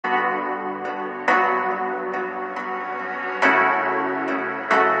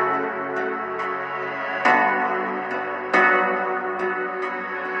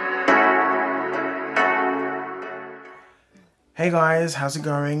Hey guys, how's it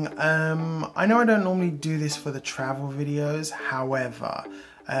going? I know I don't normally do this for the travel videos, however,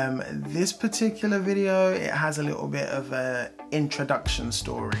 this particular video, it has a little bit of an introduction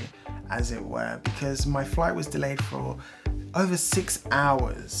story, as it were, because my flight was delayed for over 6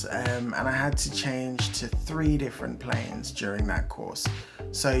 hours and I had to change to 3 different planes during that course.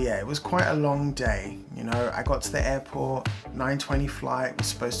 So yeah, it was quite a long day. You know, I got to the airport, 9:20 flight, was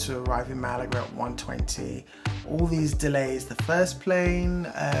supposed to arrive in Malaga at 1:20. All these delays. The first plane,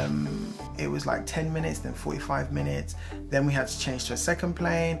 it was like 10 minutes, then 45 minutes. Then we had to change to a second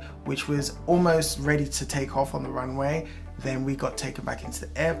plane, which was almost ready to take off on the runway. Then we got taken back into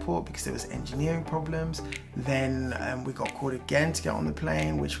the airport because there was engineering problems. Then we got called again to get on the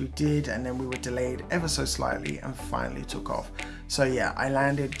plane, which we did, and then we were delayed ever so slightly and finally took off. So yeah, I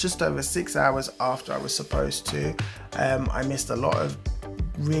landed just over 6 hours after I was supposed to. I missed a lot of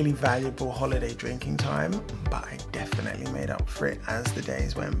really valuable holiday drinking time, but I definitely made up for it as the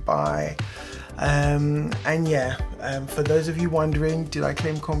days went by. And yeah, for those of you wondering, did I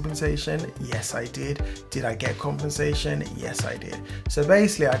claim compensation? Yes, I did. Did I get compensation? Yes, I did. So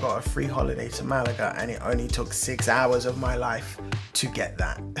basically I got a free holiday to Malaga and it only took 6 hours of my life to get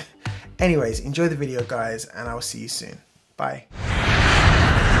that. Anyways, enjoy the video guys, and I'll see you soon. Bye.